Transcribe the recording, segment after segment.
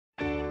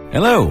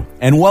Hello,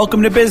 and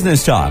welcome to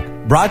Business Talk,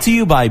 brought to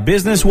you by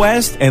Business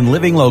West and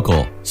Living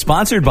Local,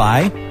 sponsored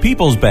by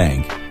People's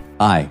Bank.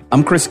 Hi,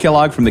 I'm Chris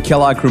Kellogg from the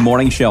Kellogg Crew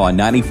Morning Show on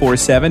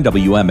 94.7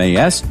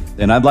 WMAS,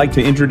 and I'd like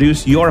to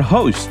introduce your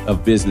host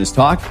of Business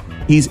Talk.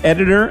 He's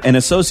editor and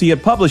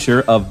associate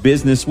publisher of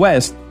Business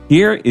West.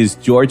 Here is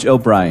George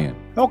O'Brien.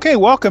 Okay,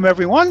 welcome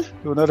everyone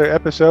to another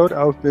episode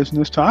of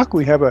Business Talk.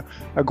 We have a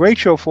great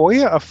show for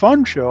you, a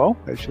fun show,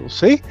 as you'll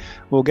see.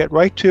 We'll get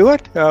right to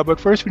it, but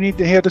first we need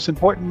to hear this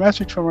important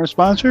message from our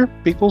sponsor,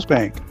 People's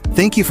Bank.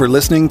 Thank you for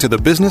listening to the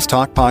Business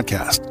Talk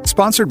podcast,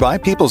 sponsored by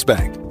People's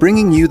Bank,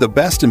 bringing you the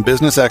best in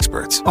business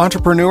experts,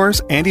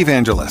 entrepreneurs, and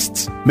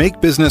evangelists.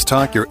 Make Business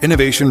Talk your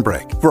innovation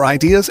break for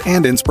ideas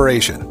and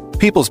inspiration.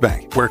 People's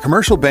Bank, where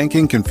commercial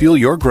banking can fuel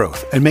your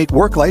growth and make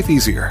work life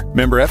easier.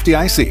 Member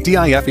FDIC,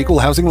 DIF Equal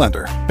Housing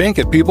Lender. Bank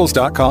at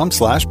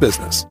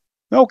peoples.com/business.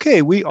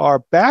 Okay, we are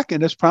back,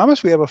 and as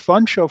promised, we have a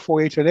fun show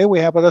for you today. We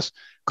have with us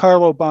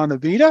Carlo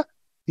Bonavita.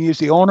 He is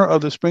the owner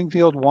of the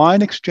Springfield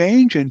Wine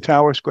Exchange in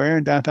Tower Square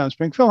in downtown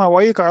Springfield. How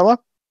are you, Carlo?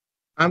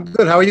 I'm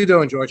good. How are you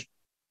doing, George?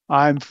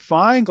 I'm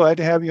fine. Glad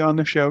to have you on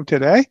the show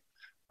today.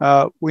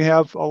 We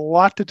have a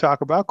lot to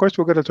talk about. Of course,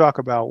 we're going to talk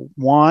about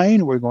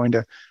wine. We're going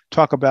to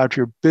talk about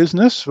your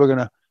business. We're going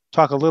to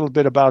talk a little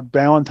bit about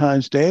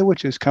Valentine's Day,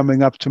 which is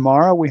coming up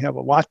tomorrow. We have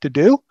a lot to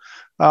do.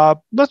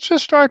 Let's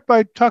just start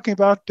by talking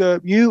about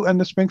you and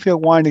the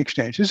Springfield Wine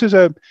Exchange. This is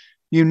a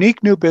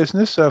unique new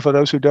business, for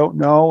those who don't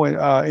know,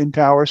 in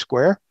Tower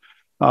Square.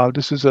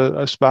 This is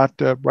a spot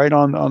right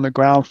on the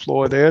ground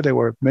floor there. There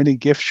were many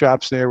gift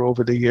shops there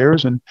over the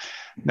years, and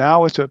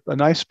now it's a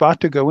nice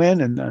spot to go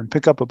in and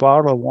pick up a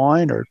bottle of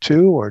wine or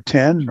 2 or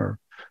 10 or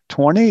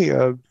 20.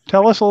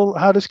 Tell us a little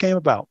how this came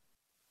about.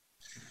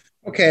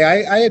 Okay,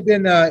 I had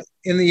been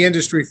in the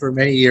industry for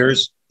many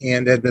years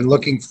and had been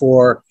looking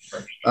for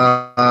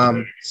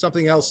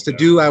something else to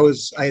do.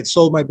 I had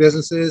sold my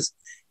businesses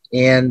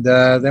and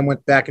then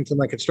went back into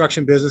my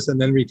construction business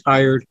and then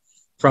retired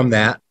from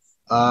that.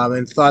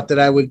 And thought that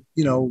I would,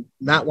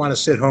 not want to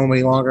sit home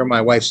any longer.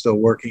 My wife's still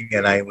working,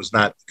 and I was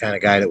not the kind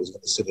of guy that was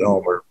going to sit at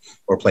home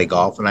or play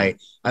golf. And I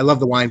love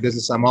the wine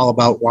business. I'm all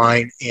about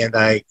wine, and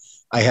I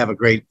have a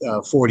great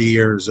 40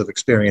 years of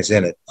experience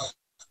in it.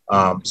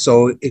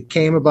 So it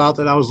came about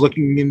that I was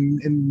looking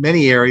in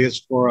many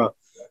areas for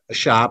a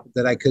shop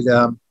that I could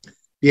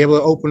be able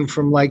to open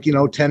from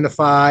 10 to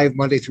 5,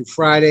 Monday through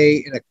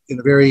Friday in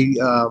a very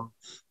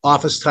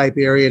office type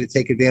area to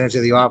take advantage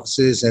of the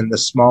offices and the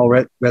small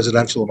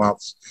residential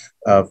amounts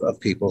of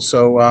people.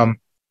 So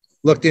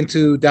looked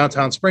into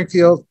downtown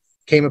Springfield,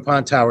 came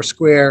upon Tower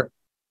Square,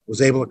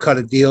 was able to cut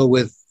a deal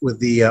with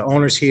the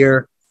owners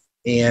here,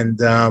 and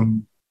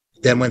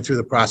then went through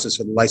the process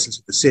for the license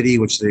with the city,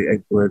 which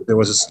there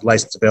was a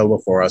license available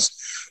for us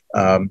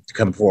to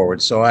come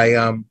forward. So I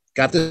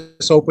got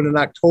this open in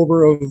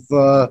October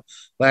of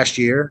last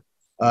year,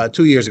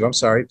 2 years ago,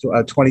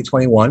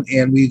 2021,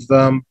 and we've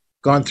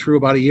gone through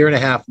about 1.5 years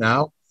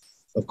now.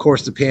 Of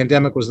course, the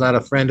pandemic was not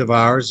a friend of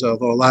ours,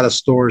 although a lot of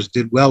stores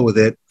did well with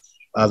it.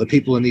 The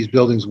people in these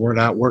buildings were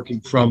not working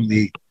from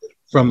the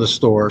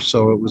store,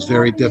 so it was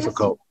very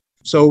difficult.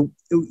 So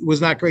it was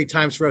not great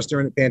times for us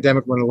during the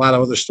pandemic when a lot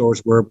of other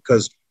stores were,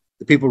 because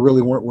the people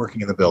really weren't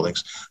working in the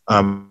buildings.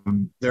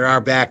 There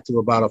are back to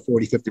about a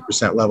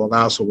 40-50% level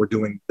now, so we're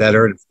doing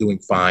better and doing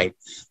fine,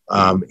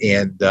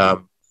 and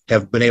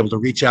have been able to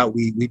reach out.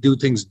 We do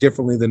things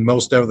differently than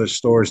most other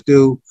stores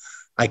do.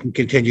 I can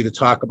continue to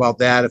talk about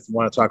that. If you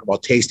want to talk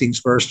about tastings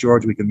first,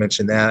 George, we can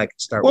mention that. I can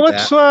start with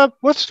that.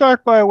 Let's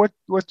start by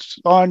what's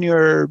on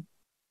your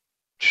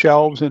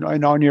shelves and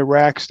on your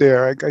racks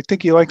there. I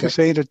think you like to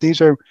say that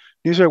these are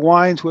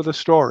wines with a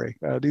story.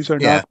 These are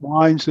not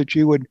wines that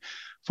you would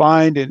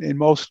find in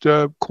most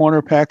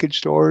corner package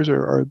stores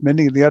or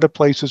many of the other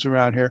places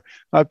around here.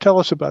 Tell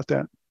us about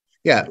that.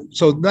 Yeah.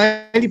 So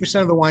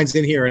 90% of the wines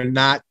in here are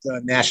not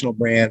national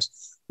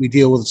brands. We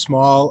deal with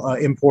small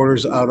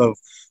importers out of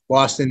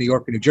Boston, New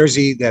York, and New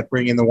Jersey that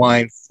bring in the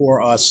wine for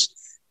us.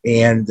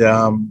 And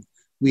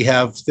we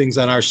have things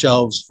on our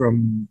shelves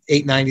from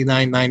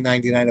 $8.99,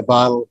 $9.99 a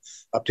bottle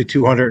up to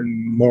 $200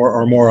 and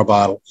more a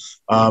bottle.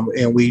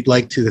 And we'd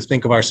like to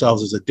think of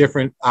ourselves as a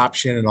different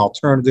option, an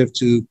alternative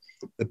to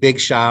the big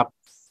shop.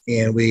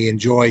 And we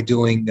enjoy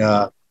doing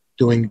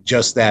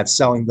just that,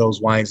 selling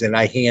those wines. And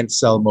I hand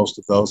sell most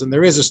of those. And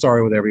there is a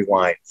story with every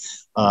wine.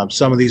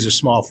 Some of these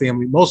are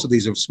most of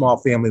these are small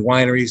family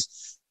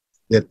wineries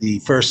that the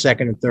first,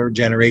 second, and third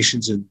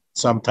generations, and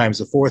sometimes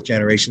the fourth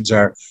generations,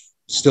 are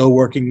still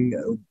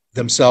working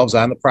themselves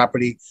on the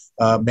property.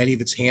 Many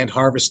of it's hand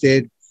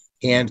harvested,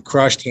 hand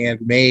crushed,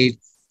 handmade,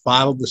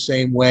 bottled the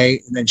same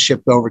way, and then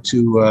shipped over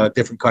to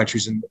different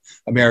countries, and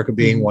America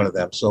being one of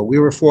them. So we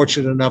were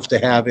fortunate enough to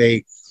have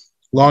a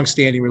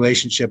long-standing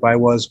relationship. I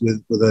was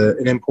with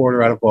an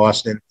importer out of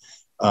Boston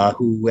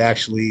who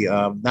actually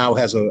now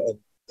has a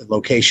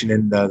location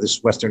in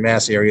this Western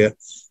Mass area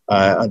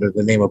under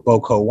the name of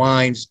Boco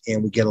Wines,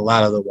 and we get a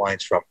lot of the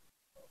wines from,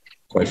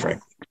 quite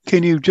frankly.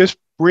 Can you just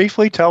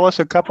briefly tell us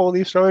a couple of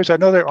these stories? I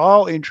know they're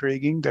all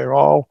intriguing. They're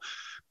all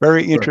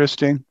very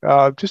interesting.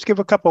 Just give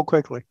a couple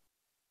quickly.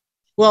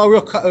 Well,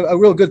 a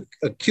real good,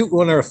 a cute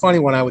one or a funny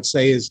one, I would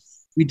say, is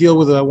we deal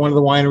with one of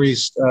the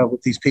wineries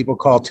with these people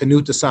called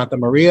Tenuta Santa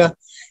Maria,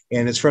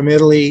 and it's from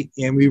Italy.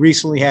 And we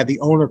recently had the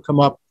owner come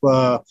up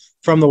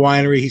from the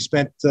winery. He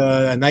spent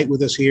a night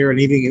with us here, an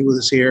evening with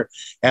us here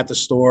at the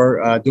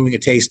store doing a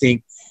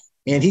tasting.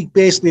 And he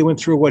basically went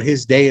through what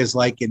his day is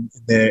like in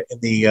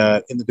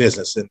the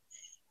business. And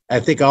I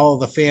think all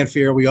of the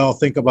fanfare we all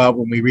think about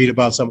when we read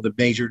about some of the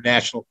major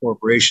national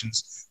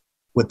corporations,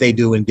 what they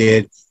do and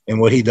did, and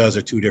what he does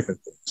are two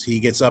different things. He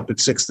gets up at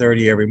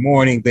 6:30 every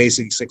morning,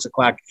 basically 6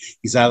 o'clock.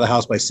 He's out of the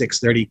house by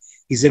 6:30.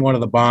 He's in one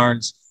of the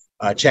barns,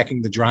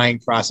 checking the drying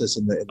process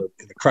and the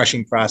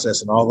crushing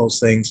process and all those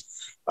things.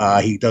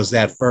 He does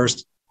that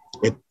first.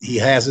 He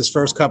has his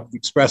first cup of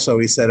espresso,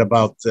 he said,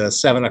 about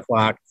 7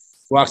 o'clock.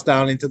 Walks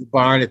down into the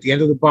barn. At the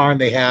end of the barn,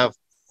 they have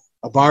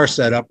a bar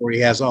set up where he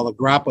has all the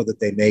grappa that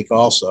they make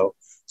also.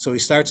 So he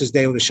starts his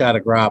day with a shot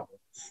of grappa,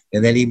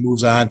 and then he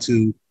moves on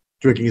to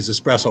drinking his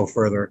espresso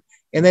further.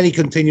 And then he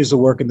continues to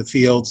work in the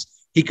fields.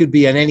 He could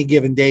be on any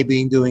given day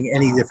doing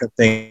any different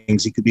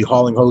things. He could be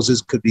hauling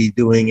hoses, could be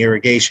doing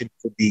irrigation,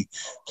 could be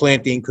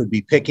planting, could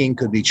be picking,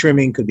 could be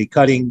trimming, could be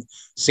cutting,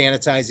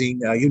 sanitizing,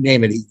 you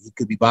name it. He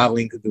could be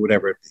bottling, could do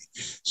whatever it be.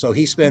 So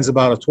he spends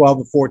about a 12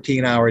 to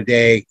 14 hour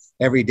day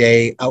every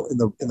day out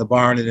in the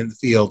barn and in the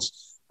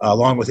fields,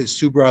 along with his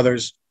two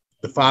brothers.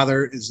 The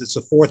father it's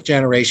the fourth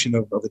generation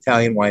of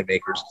Italian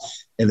winemakers,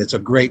 and it's a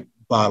great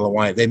bottle of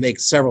wine. They make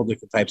several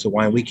different types of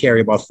wine. We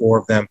carry about 4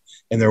 of them,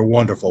 and they're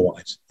wonderful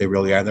wines. They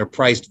really are. They're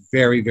priced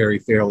very, very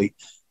fairly,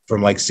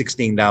 from like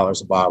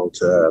 $16 a bottle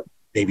to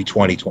maybe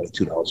 $20,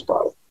 $22 a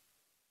bottle.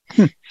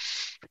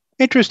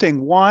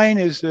 Interesting. Wine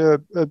is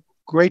a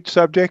great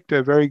subject.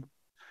 A very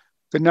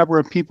good number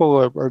of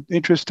people are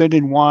interested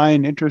in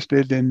wine,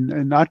 interested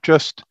in not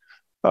just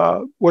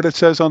what it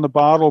says on the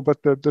bottle, but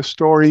the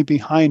story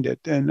behind it.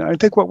 And I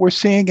think what we're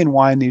seeing in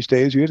wine these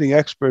days, you're the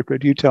expert,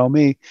 but you tell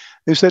me,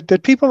 is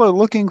that people are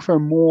looking for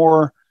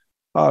more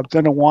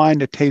than a wine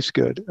that tastes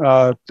good.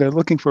 They're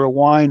looking for a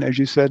wine, as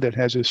you said, that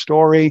has a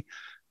story,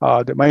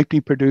 that might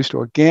be produced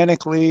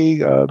organically.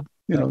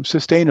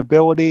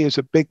 Sustainability is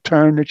a big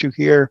term that you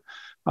hear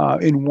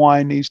in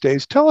wine these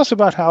days. Tell us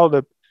about how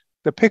the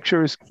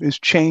picture is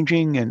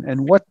changing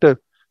and what the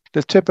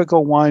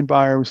typical wine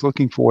buyer is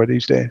looking for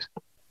these days.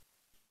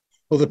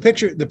 Well, the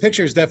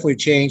picture has definitely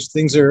changed.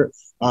 Things are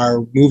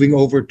moving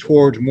over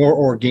toward more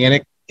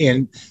organic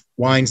and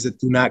wines that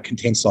do not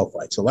contain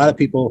sulfites. A lot of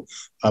people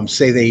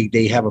say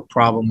they have a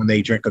problem when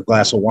they drink a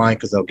glass of wine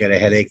because they'll get a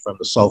headache from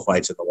the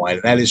sulfites in the wine,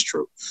 and that is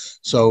true.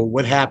 So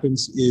what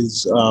happens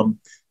is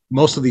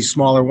most of these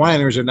smaller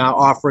wineries are now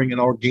offering an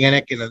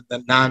organic and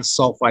a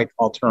non-sulfite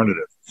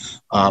alternative,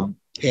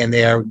 and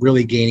they are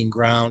really gaining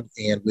ground,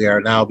 and we are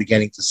now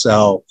beginning to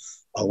sell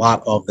a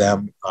lot of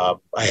them.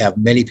 I have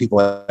many people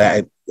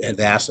that have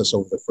asked us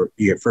over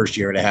the first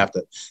year and a half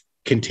to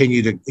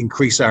continue to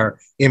increase our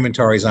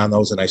inventories on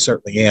those, and I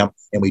certainly am,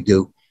 and we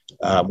do.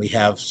 We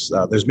have,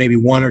 there's maybe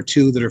 1 or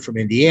 2 that are from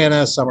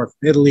Indiana, some are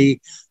from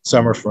Italy,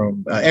 some are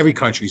from, every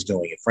country's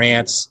doing it.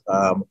 France,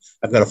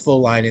 I've got a full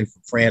line in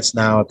from France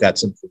now. I've got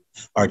some from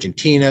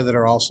Argentina that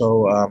are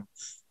also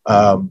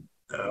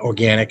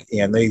organic,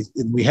 and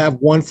we have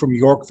one from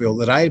Yorkville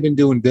that I have been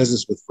doing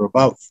business with for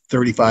about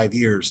 35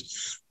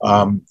 years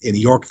in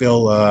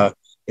Yorkville,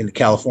 in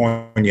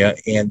California,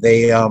 and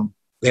they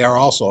are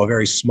also a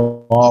very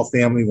small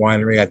family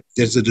winery. I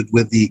visited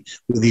with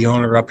the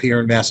owner up here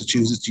in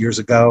Massachusetts years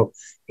ago,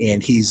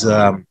 and he's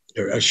a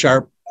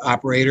sharp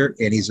operator,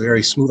 and he's a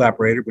very smooth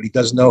operator, but he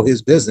does know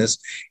his business,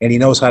 and he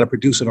knows how to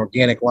produce an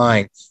organic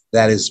line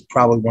that is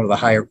probably one of the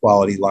higher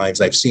quality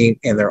lines I've seen,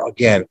 and they're,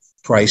 again,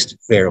 priced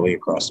fairly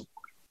across the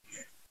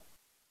board.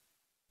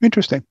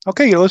 Interesting.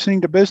 Okay, you're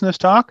listening to Business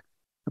Talk,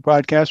 the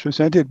podcast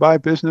presented by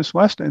Business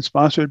West and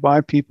sponsored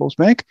by People's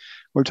Bank.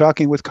 We're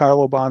talking with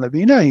Carlo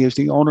Bonavina. He is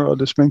the owner of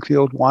the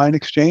Springfield Wine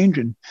Exchange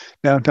in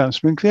downtown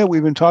Springfield.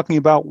 We've been talking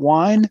about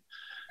wine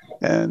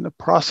and the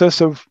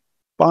process of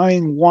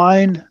buying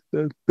wine,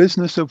 the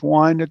business of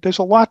wine. There's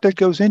a lot that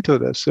goes into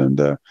this. And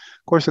of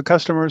course, the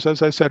customers,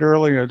 as I said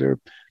earlier,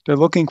 they're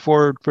looking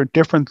for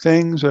different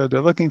things. They're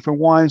looking for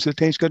wines that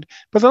taste good,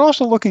 but they're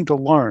also looking to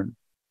learn.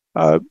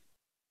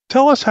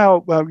 Tell us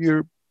how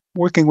you're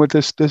working with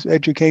this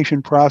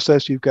education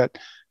process. You've got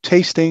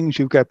tastings,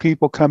 you've got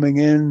people coming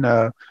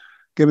in,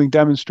 giving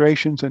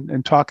demonstrations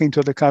and talking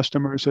to the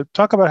customers. So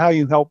talk about how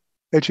you help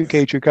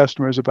educate your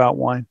customers about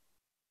wine.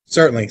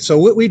 Certainly. So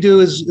what we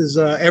do is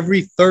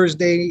every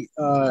Thursday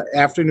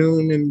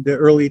afternoon and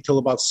early till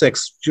about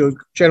 6,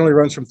 generally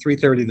runs from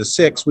 3:30 to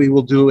 6, we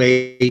will do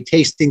a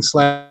tasting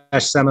 /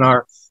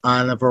 seminar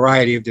on a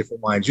variety of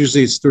different wines.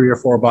 Usually it's 3 or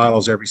 4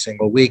 bottles every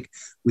single week.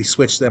 We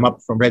switch them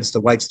up from reds to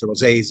whites to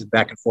rosés and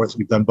back and forth.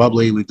 We've done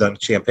bubbly, we've done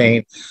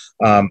champagne.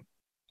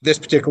 This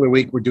particular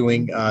week, we're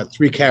doing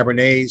 3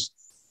 Cabernets,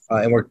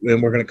 and we're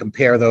going to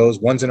compare those.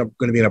 One's going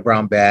to be in a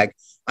brown bag.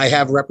 I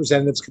have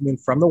representatives come in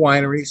from the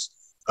wineries.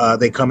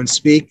 They come and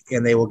speak,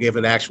 and they will give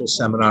an actual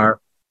seminar,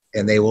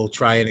 and they will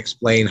try and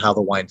explain how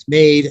the wine's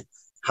made,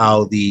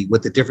 what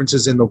the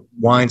differences in the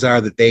wines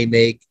are that they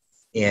make,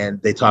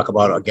 And they talk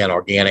about, again,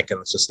 organic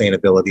and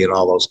sustainability and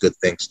all those good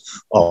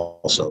things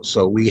also.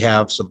 So we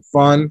have some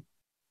fun.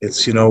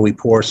 It's, we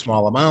pour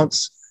small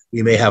amounts.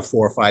 We may have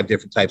 4 or 5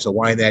 different types of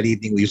wine that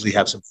evening. We usually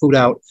have some food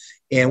out.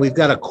 And we've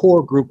got a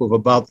core group of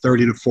about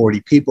 30 to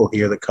 40 people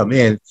here that come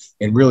in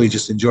and really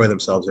just enjoy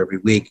themselves every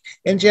week.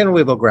 And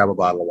generally they'll grab a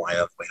bottle of wine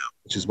on the way out,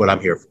 which is what I'm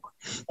here for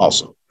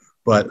also.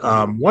 But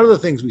one of the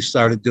things we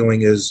started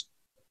doing is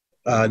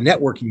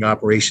networking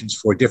operations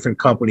for different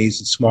companies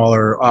and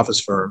smaller office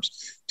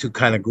firms to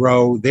kind of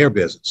grow their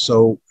business.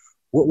 So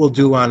what we'll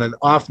do on an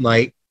off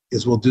night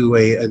is we'll do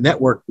a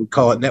network, we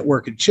call it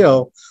Network and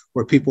Chill,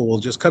 where people will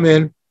just come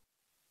in.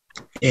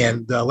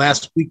 And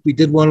last week we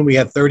did one, we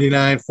had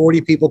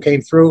 40 people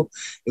came through.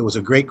 It was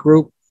a great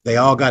group. They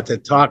all got to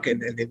talk,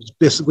 and it was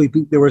basically,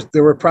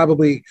 there were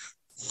probably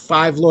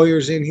 5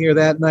 lawyers in here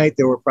that night.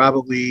 There were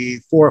probably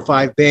 4 or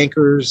 5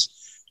 bankers,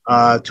 2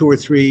 or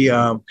 3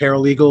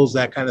 paralegals,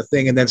 that kind of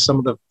thing, and then some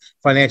of the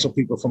financial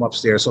people from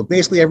upstairs. So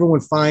basically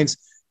everyone finds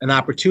an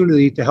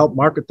opportunity to help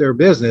market their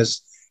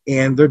business,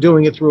 and they're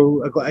doing it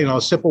through a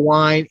sip of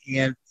wine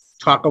and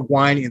talk of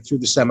wine, and through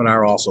the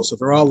seminar also. So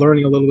they're all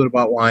learning a little bit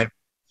about wine.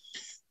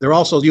 They're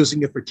also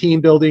using it for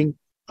team building.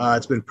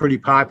 It's been pretty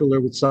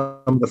popular with some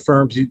of the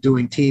firms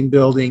doing team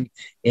building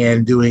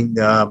and doing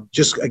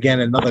just, again,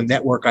 another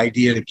network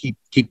idea to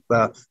keep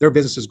their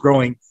businesses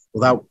growing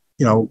without,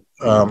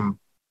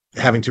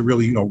 having to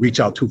really, reach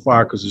out too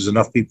far, because there's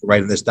enough people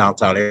right in this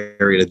downtown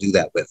area to do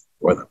that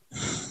for them.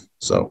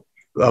 So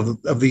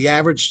of the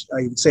average,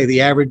 I would say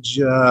the average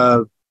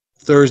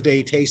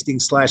Thursday tasting /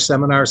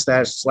 seminar /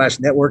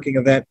 networking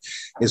event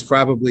is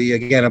probably,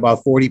 again,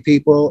 about 40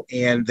 people.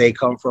 And they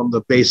come from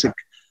the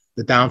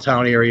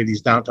downtown area,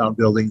 these downtown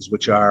buildings,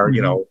 which are,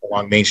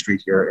 along Main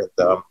Street here.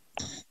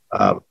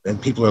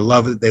 And people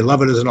love it. They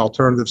love it as an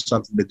alternative,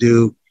 something to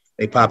do.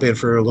 They pop in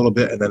for a little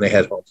bit and then they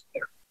head home from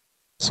there.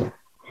 So.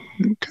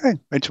 Okay.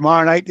 And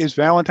tomorrow night is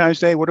Valentine's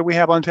Day. What do we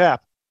have on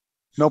tap?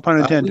 No pun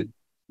intended.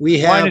 We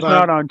have wine is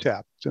not on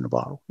tap. It's in a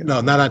bottle.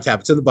 No, not on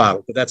tap. It's in the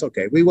bottle, but that's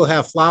okay. We will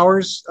have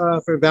flowers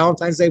for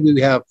Valentine's Day. We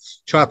have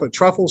chocolate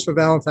truffles for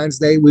Valentine's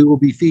Day. We will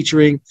be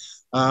featuring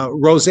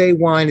rosé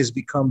wine. Has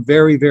become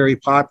very, very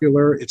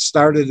popular. It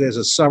started as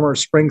a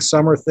spring,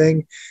 summer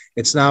thing.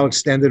 It's now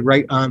extended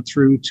right on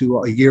through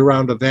to a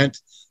year-round event,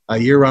 a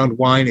year-round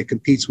wine. It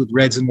competes with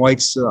reds and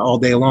whites all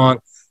day long.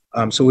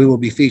 So we will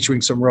be featuring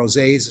some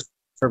rosés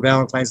for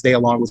Valentine's Day,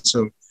 along with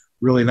some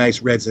really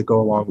nice reds that go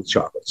along with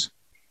chocolates.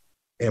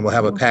 And we'll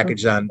have a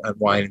package on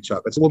wine and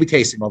chocolate. So we'll be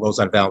tasting all those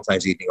on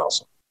Valentine's evening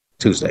also,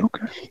 Tuesday.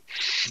 Okay.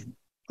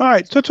 All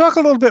right. So talk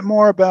a little bit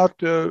more about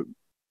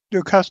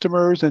your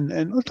customers,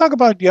 and let's talk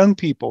about young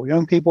people.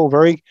 Young people,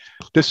 very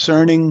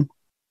discerning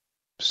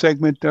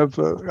segment of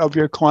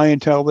your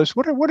clientele.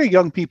 What are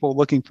young people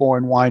looking for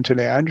in wine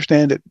today? I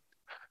understand that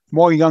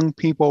more young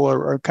people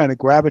are kind of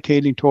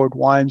gravitating toward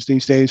wines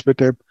these days, but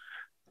they're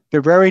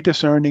very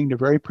discerning. They're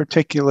very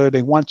particular.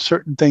 They want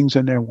certain things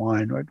in their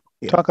wine. Right?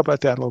 Yeah. Talk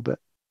about that a little bit.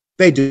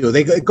 They do.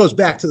 It goes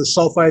back to the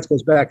sulfites,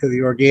 goes back to the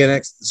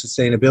organics, the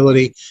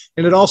sustainability.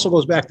 And it also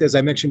goes back to, as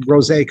I mentioned,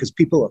 rosé, because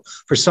people,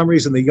 for some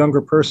reason, the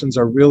younger persons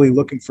are really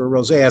looking for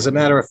rosé. As a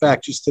matter of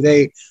fact, just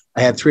today,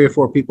 I had 3 or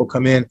 4 people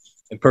come in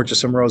and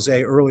purchase some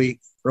rosé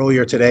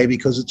earlier today,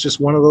 because it's just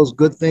one of those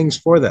good things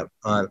for them.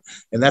 And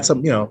that's,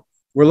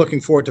 we're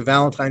looking forward to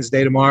Valentine's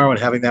Day tomorrow and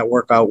having that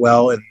work out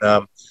well,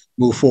 and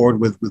move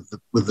forward with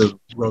the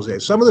rosé.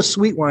 Some of the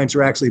sweet wines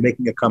are actually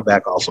making a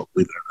comeback also,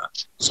 believe it or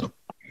not. So,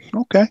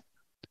 okay.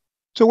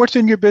 So what's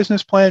in your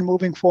business plan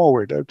moving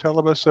forward?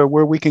 Tell us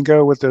where we can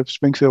go with the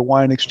Springfield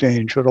Wine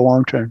Exchange for the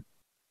long term.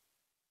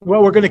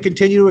 Well, we're going to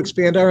continue to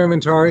expand our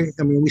inventory.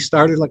 I mean, we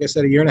started, like I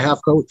said, a year and a half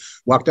ago,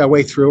 walked our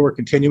way through. We're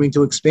continuing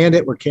to expand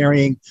it. We're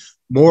carrying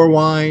more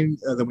wine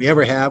than we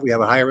ever have. We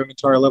have a higher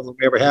inventory level than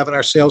we ever have, and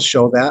our sales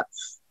show that.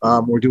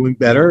 We're doing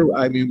better.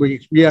 I mean,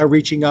 we are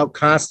reaching out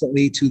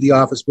constantly to the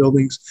office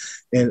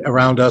buildings and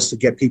around us to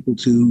get people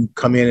to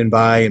come in and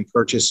buy and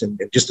purchase, and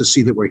just to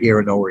see that we're here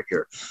and know we're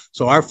here.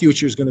 So our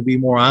future is going to be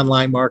more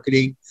online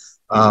marketing.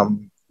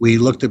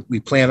 We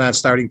plan on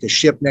starting to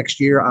ship next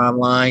year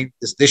online,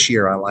 this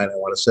year online, I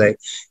want to say,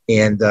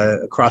 and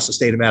across the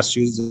state of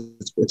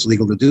Massachusetts, it's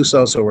legal to do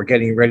so. So we're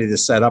getting ready to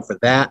set up for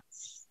that.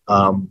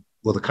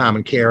 With a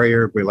common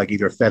carrier, we're like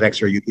either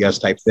FedEx or UPS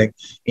type thing,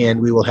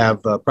 and we will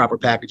have proper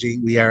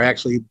packaging. We are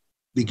actually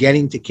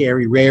beginning to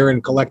carry rare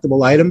and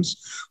collectible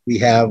items. We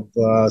have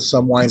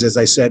some wines, as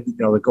I said,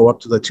 that go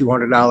up to the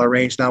 $200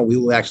 range now. We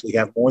will actually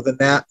have more than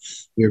that.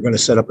 We are going to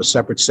set up a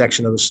separate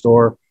section of the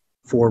store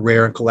for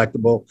rare and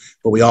collectible,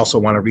 but we also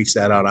want to reach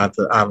that out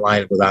onto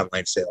online with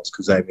online sales,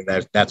 because I mean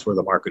that's where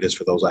the market is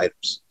for those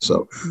items.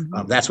 So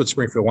that's what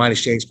Springfield Wine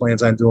Exchange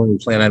plans on doing. We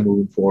plan on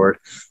moving forward,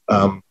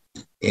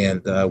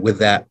 and with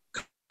that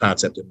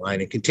concept in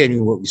mind, and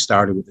continuing what we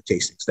started with the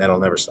tastings.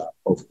 That'll never stop.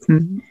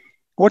 Mm-hmm.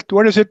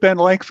 What has it been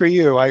like for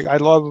you? I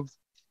love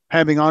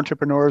having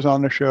entrepreneurs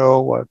on the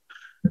show,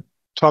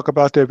 talk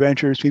about their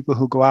ventures, people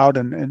who go out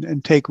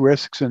and take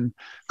risks and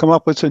come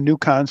up with some new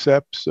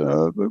concepts.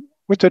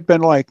 What's it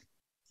been like?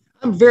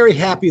 I'm very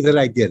happy that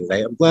I did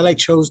it. I'm glad I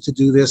chose to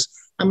do this.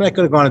 I'm not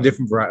going to go on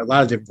a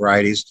lot of different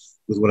varieties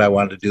with what I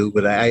wanted to do,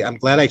 but I'm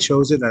glad I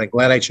chose it, and I'm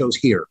glad I chose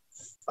here.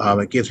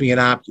 It gives me an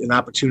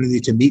opportunity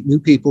to meet new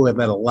people. I've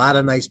met a lot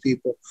of nice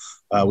people.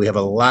 We have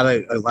a lot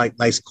of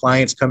nice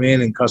clients come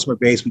in and customer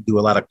base. We do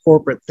a lot of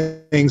corporate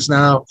things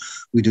now.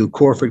 We do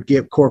corporate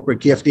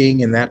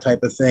gifting and that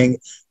type of thing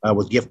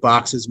with gift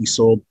boxes. We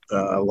sold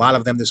a lot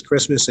of them this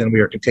Christmas, and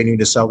we are continuing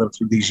to sell them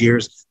through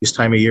this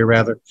time of year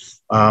rather.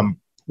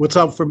 What's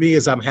up for me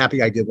is I'm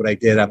happy I did what I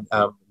did. I'm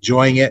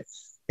enjoying it.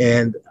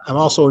 And I'm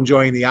also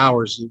enjoying the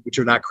hours, which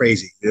are not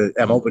crazy.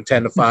 I'm open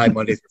 10 to 5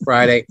 Monday through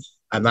Friday.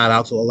 I'm not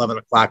out till 11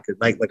 o'clock at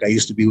night like I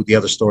used to be with the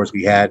other stores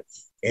we had.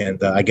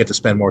 And I get to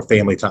spend more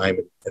family time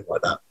and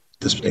whatnot at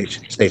this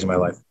stage of my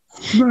life.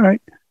 All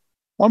right.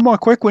 One more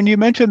quick. When you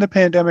mentioned the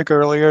pandemic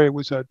earlier, it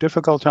was a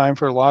difficult time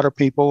for a lot of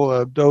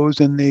people.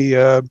 Those in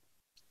the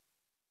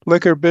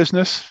liquor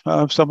business,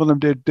 some of them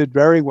did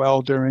very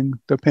well during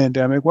the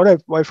pandemic.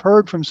 What I've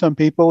heard from some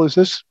people is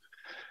this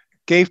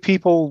gave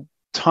people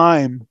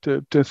time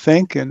to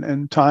think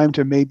and time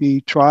to maybe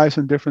try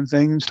some different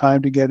things,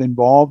 time to get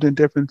involved in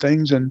different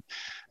things. And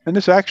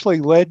this actually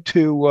led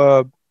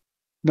to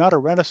not a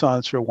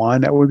renaissance for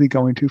wine, that would be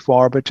going too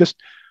far, but just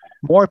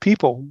more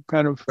people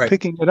kind of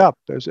picking it up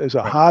as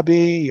a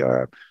hobby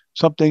or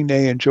something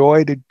they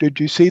enjoy. Did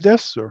you see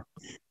this? Or?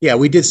 Yeah,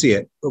 we did see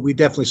it, but we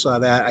definitely saw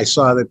that. I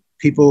saw that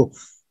people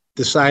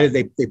decided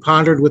they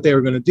pondered what they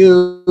were going to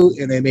do,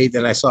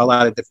 and I saw a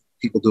lot of different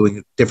people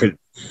doing different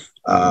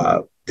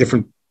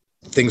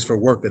things for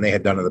work than they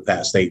had done in the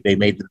past. They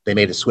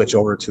made a switch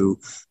over to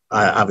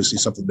obviously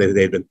something that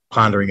they'd been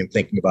pondering and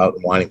thinking about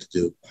and wanting to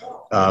do.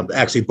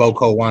 Actually,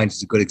 Boco Wines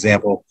is a good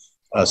example.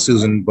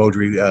 Susan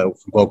Beaudry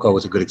from Boco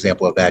was a good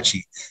example of that.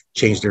 She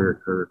changed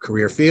her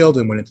career field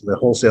and went into the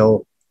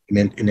wholesale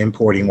and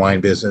importing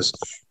wine business.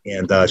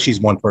 And she's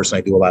one person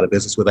I do a lot of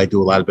business with. I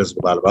do a lot of business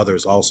with a lot of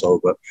others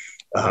also, but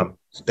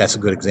that's a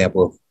good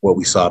example of what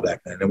we saw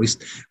back then. And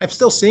I'm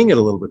still seeing it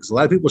a little bit because a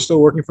lot of people are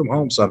still working from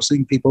home. So I'm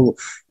seeing people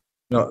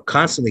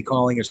constantly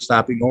calling and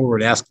stopping over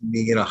and asking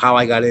me, how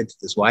I got into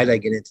this. Why did I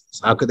get into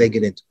this? How could they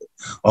get into it?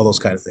 All those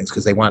kind of things,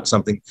 because they want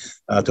something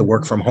to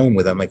work from home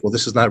with. I'm like, well,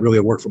 this is not really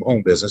a work from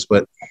home business,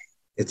 but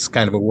it's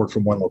kind of a work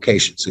from one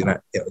location. So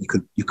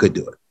you could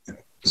do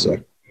it. So,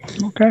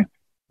 okay.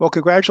 Well,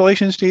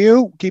 congratulations to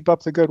you. Keep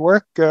up the good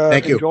work.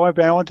 Thank you. Enjoy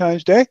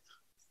Valentine's Day.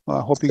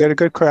 Hope you get a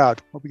good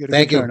crowd. Hope you get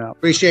a good turnout.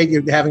 Appreciate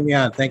you having me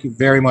on. Thank you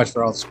very much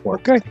for all the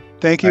support. Okay.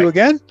 Thank you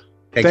again.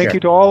 Take Thank care. you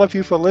to all of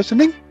you for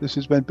listening. This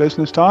has been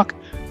Business Talk,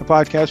 a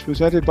podcast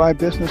presented by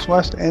Business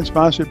West and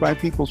sponsored by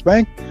People's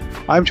Bank.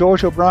 I'm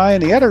George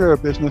O'Brien, the editor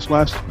of Business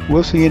West.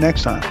 We'll see you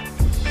next time.